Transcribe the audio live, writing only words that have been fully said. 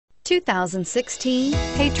2016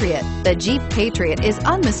 Patriot. The Jeep Patriot is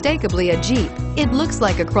unmistakably a Jeep. It looks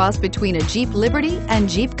like a cross between a Jeep Liberty and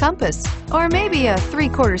Jeep Compass, or maybe a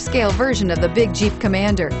 3/4 scale version of the big Jeep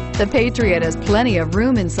Commander. The Patriot has plenty of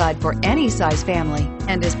room inside for any size family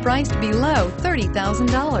and is priced below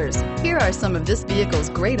 $30,000. Here are some of this vehicle's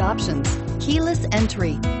great options: keyless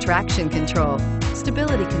entry, traction control,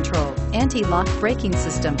 stability control, anti-lock braking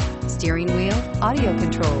system, steering wheel audio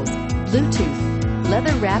controls, Bluetooth,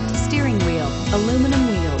 leather-wrapped steering wheel, aluminum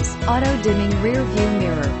wheels, auto-dimming rear view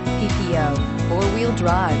mirror, PPO, four-wheel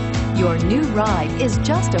drive. Your new ride is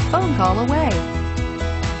just a phone call away.